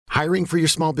Hiring for your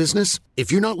small business?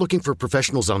 If you're not looking for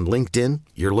professionals on LinkedIn,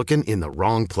 you're looking in the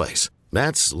wrong place.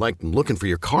 That's like looking for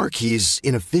your car keys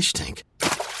in a fish tank.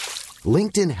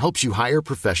 LinkedIn helps you hire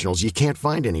professionals you can't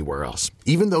find anywhere else,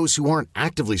 even those who aren't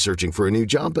actively searching for a new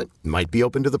job but might be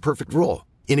open to the perfect role.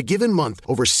 In a given month,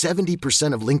 over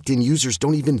 70% of LinkedIn users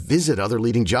don't even visit other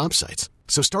leading job sites.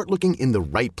 So start looking in the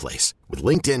right place. With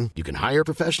LinkedIn, you can hire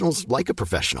professionals like a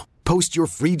professional. Post your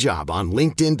free job on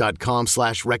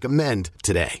linkedin.com/recommend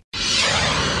today.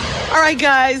 All right,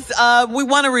 guys, we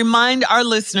want to remind our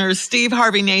listeners, Steve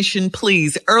Harvey Nation,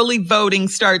 please, early voting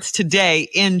starts today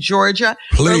in Georgia.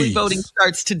 Please. Early voting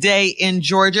starts today in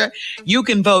Georgia. You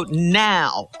can vote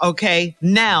now, okay?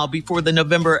 Now, before the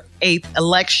November 8th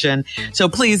election. So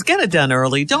please get it done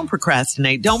early. Don't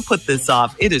procrastinate. Don't put this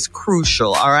off. It is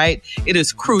crucial, all right? It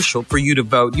is crucial for you to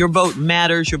vote. Your vote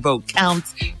matters. Your vote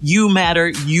counts. You matter.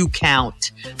 You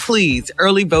count. Please,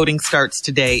 early voting starts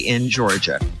today in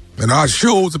Georgia. And our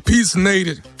show's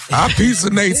appreciated. I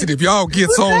appreciate it if y'all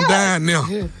gets on down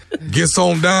there. Gets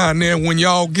on down there when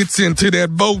y'all gets into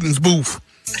that voting booth.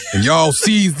 And y'all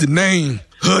sees the name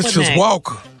Hushers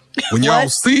Walker. When y'all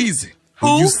sees it.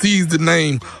 When you sees the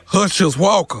name Hushers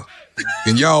Walker.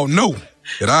 And y'all know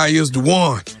that I is the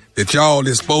one that y'all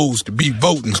is supposed to be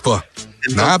voting for.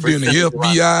 Now I've been the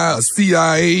FBI, a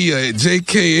CIA, a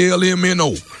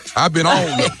JKLMNO. I've been on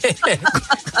them.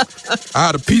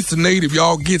 I'd appreciate if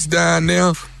y'all gets down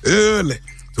there early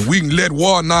so we can let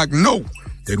Warnock know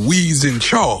that we's in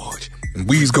charge and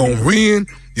we's gonna win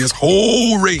this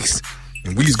whole race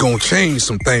and we's gonna change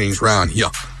some things around here.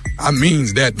 I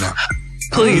means that now.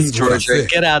 Please, Georgia,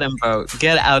 get out and vote.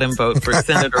 Get out and vote for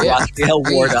Senator Raphael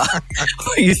Warnock.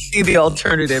 You see the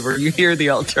alternative or you hear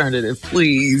the alternative,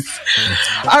 please.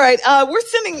 All right, we're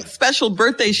sending special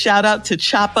birthday shout out to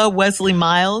Choppa Wesley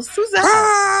Miles. Who's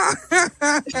that?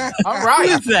 All right.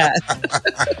 Who's that?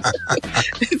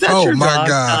 Is that oh your my dog,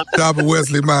 God, Choppa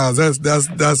Wesley Miles. That's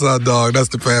our dog. That's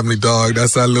the family dog.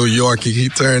 That's our little Yorkie. He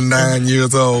turned 9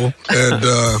 years old. And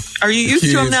are you used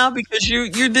to him now? Because you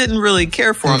didn't really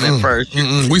care for him at first.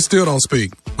 We still don't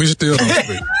speak. After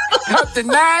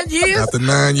 9 years? After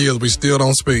 9 years, we still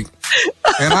don't speak.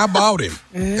 And I bought him.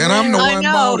 And I'm the one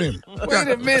bought him. Wait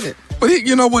a minute. But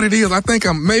you know what it is? I think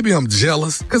I'm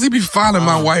jealous because he be following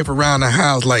my wife around the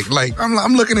house like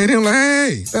I'm looking at him like,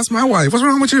 hey, that's my wife. What's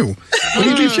wrong with you? But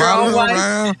he be following her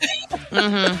around.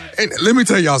 And let me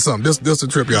tell y'all something. This will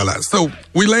trip y'all out. So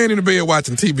we laying in the bed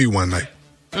watching TV one night.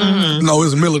 No, it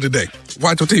was the middle of the day.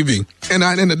 Watching TV. And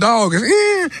the dog is,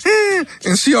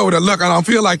 and she over there, look, I don't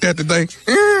feel like that today.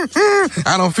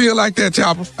 I don't feel like that,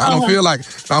 Chopper. I don't feel like it.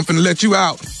 So I'm finna let you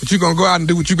out, but you're gonna go out and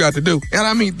do what you got to do. And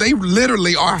I mean, they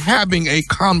literally are having a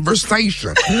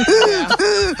conversation. and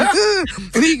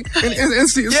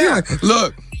she like,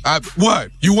 look,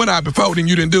 what? You went out before, then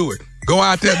you didn't do it. Go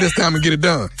out there this time and get it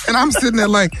done. And I'm sitting there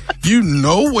like, you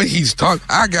know what he's talking.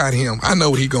 I got him. I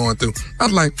know what he's going through. I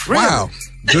was like, wow.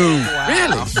 Dude,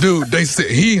 really? Dude, they said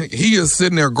he is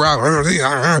sitting there growling.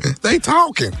 They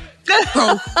talking.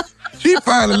 So she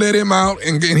finally let him out,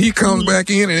 and he comes back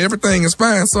in, and everything is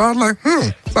fine. So I was like,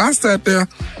 So I sat there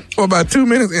for about 2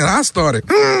 minutes, and I started.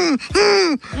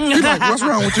 She's like, what's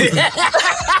wrong with you?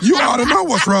 You ought to know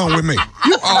what's wrong with me.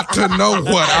 You ought to know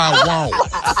what I want.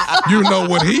 You know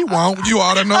what he want. You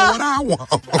ought to know what I want.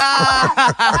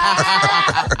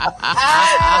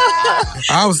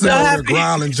 I was sitting there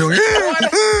growling, Joey.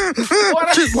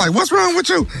 She's like, what's wrong with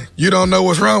you? You don't know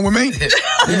what's wrong with me?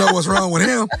 You know what's wrong with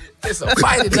him? It's a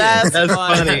fight. That's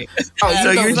funny.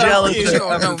 So you're jealous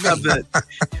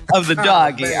of the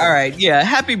doggy. All right. Yeah.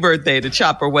 Happy birthday to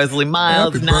Chopper Wesley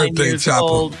Miles. Happy 9 birthday, years Chopper.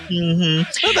 old.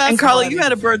 And Carla, you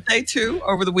had a birthday too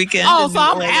over the weekend. Oh, so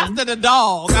I'm after the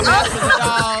dog.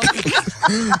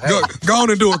 Go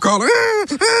on and do it, Carla.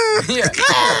 Yes.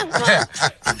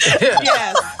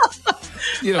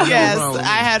 Yes, I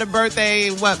had a birthday.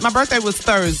 My birthday was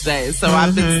Thursday, so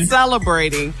I've been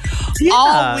celebrating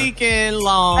all weekend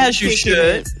long. As you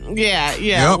should. Yeah.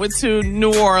 Yep. Went to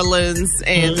New Orleans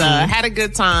and had a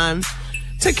good time.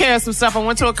 Took care of some stuff. I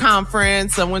went to a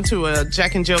conference. I went to a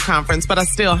Jack and Jill conference, but I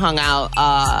still hung out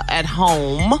at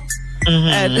home,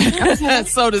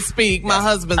 so to speak. My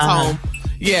husband's home.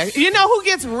 Yeah. You know who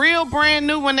gets real brand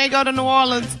new when they go to New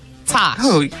Orleans? Tosh.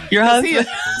 Oh, your husband?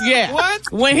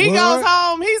 What? When he goes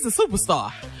home, he's a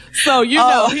superstar. So, you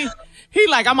know, he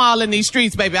like, I'm all in these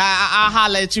streets, baby. I'll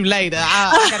holler at you later.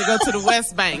 I got to go to the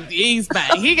West Bank, the East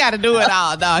Bank. He got to do it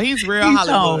all. No, he's real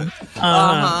Hollywood.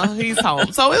 He's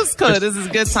home. So it was good. This is a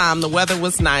good time. The weather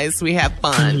was nice. We had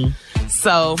fun.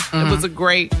 So it was a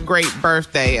great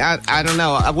birthday. I don't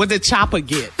know. What did Chopper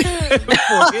get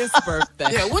for his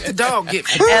birthday? Yeah, what the dog get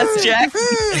for Ask Jack.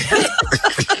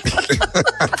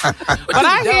 But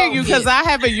I hear you because I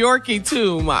have a Yorkie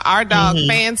too. Our dog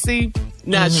Fancy.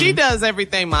 Now she does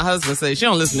everything my husband says. She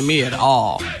don't listen to me at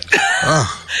all.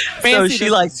 So she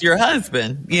likes your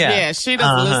husband. Yeah, she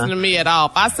doesn't listen to me at all.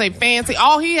 If I say Fancy,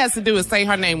 all he has to do is say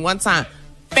her name one time.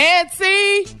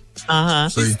 Fancy.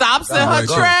 She stops in her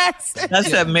tracks. That's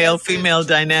that male-female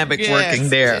dynamic working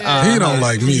there. He don't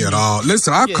like me at all.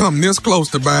 Listen, I've come this close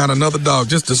to buying another dog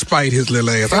just to spite his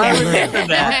little ass.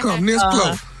 I've come this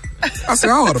close. I said,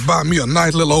 I ought to buy me a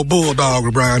nice little old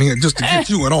bulldog around here just to get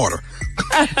you in order.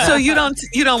 So you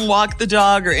don't walk the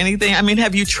dog or anything? I mean,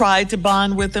 have you tried to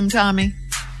bond with him, Tommy?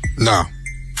 No.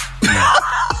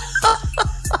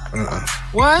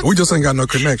 What? We just ain't got no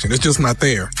connection. It's just not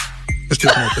there. It's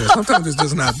just not there. Sometimes it's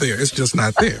just not there. It's just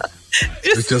not there.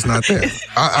 It's just not there.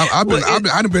 I've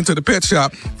been to the pet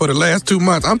shop for the last 2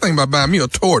 months. I'm thinking about buying me a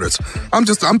tortoise. I'm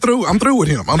through with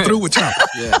him. I'm through with Chopper.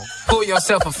 Yeah. Pull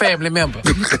yourself a family member.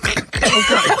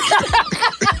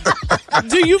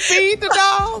 Do you feed the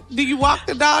dog? Do you walk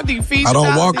the dog? Do you feed the dog? I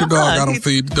don't walk the dog. I don't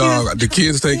feed the dog. The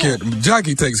kids take care.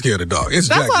 Jackie takes care of the dog. It's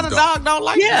That's Jackie's why the dog don't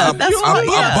like Yeah, you. that's why.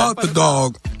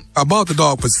 I bought the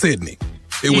dog for Sydney.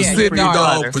 It was Sydney's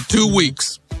dog for 2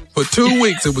 weeks. For 2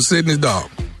 weeks, it was Sydney's dog.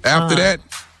 After that,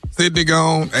 Sydney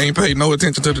gone. Ain't paid no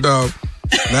attention to the dog.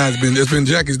 Now it's been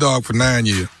Jackie's dog for 9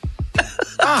 years.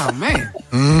 Oh, man.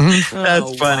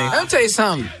 That's funny. I'll tell you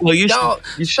something. Well, you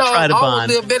should try to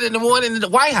bond. Live better than the one in the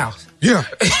White House. Yeah.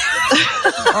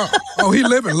 He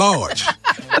living large.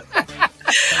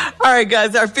 All right,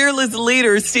 guys. Our fearless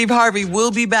leader, Steve Harvey, will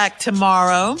be back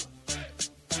tomorrow.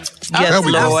 Yes,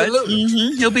 Lord.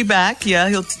 Absolutely. He'll be back. Yeah,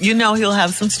 he'll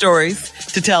have some stories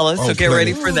to tell us. So get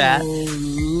ready for that.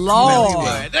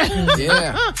 Lord.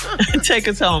 Yeah. Take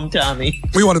us home, Tommy.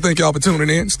 We want to thank y'all for tuning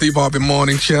in. Steve Harvey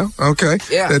Morning Show. Okay.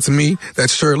 Yeah. That's me.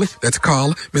 That's Shirley. That's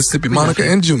Carla, Mississippi Monica,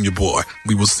 and Junior Boy.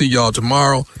 We will see y'all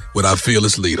tomorrow with our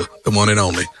fearless leader, the one and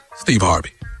only, Steve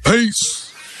Harvey. Peace.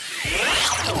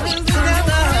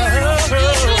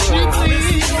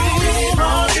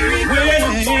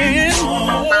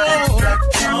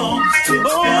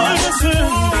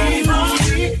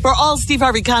 For all Steve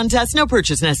Harvey contests, no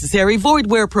purchase necessary,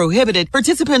 void where prohibited.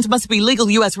 Participants must be legal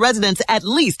U.S. residents at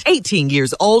least 18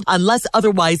 years old unless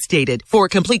otherwise stated. For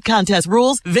complete contest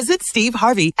rules, visit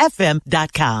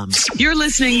SteveHarveyFM.com. You're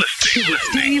listening to the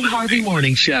Steve Harvey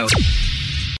Morning Show.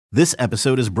 This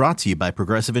episode is brought to you by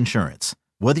Progressive Insurance.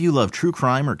 Whether you love true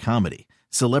crime or comedy,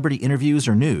 celebrity interviews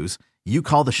or news, you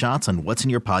call the shots on what's in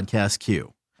your podcast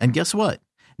queue. And guess what?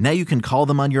 Now you can call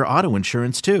them on your auto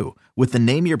insurance too with the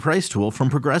Name Your Price tool from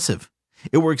Progressive.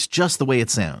 It works just the way it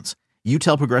sounds. You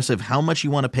tell Progressive how much you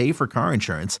want to pay for car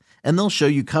insurance, and they'll show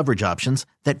you coverage options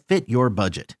that fit your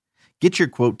budget. Get your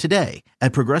quote today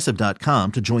at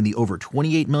Progressive.com to join the over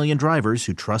 28 million drivers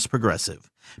who trust Progressive.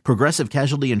 Progressive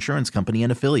Casualty Insurance Company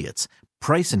and Affiliates.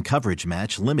 Price and coverage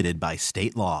match limited by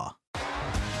state law.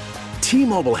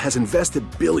 T-Mobile has invested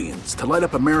billions to light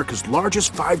up America's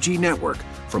largest 5G network,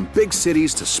 from big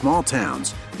cities to small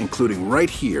towns, including right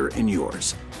here in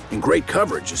yours. And great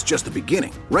coverage is just the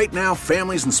beginning. Right now,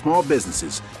 families and small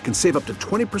businesses can save up to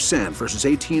 20% versus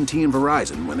AT&T and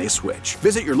Verizon when they switch.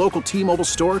 Visit your local T-Mobile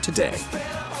store today.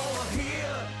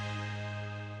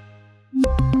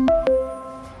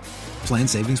 Plan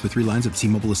savings with 3 lines of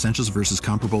T-Mobile Essentials versus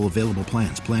comparable available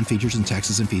plans. Plan features and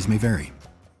taxes and fees may vary.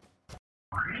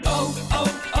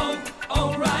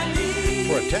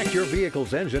 Protect your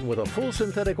vehicle's engine with a full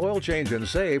synthetic oil change and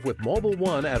save with Mobil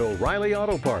 1 at O'Reilly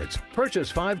Auto Parts. Purchase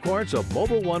 5 quarts of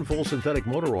Mobil 1 full synthetic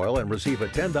motor oil and receive a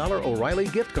 $10 O'Reilly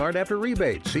gift card after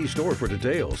rebate. See store for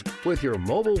details. With your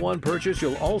Mobil 1 purchase,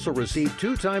 you'll also receive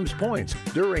 2 times points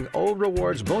during O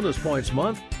Rewards Bonus Points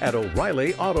Month at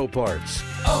O'Reilly Auto Parts.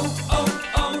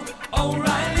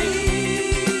 O'Reilly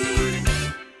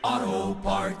Auto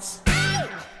Parts.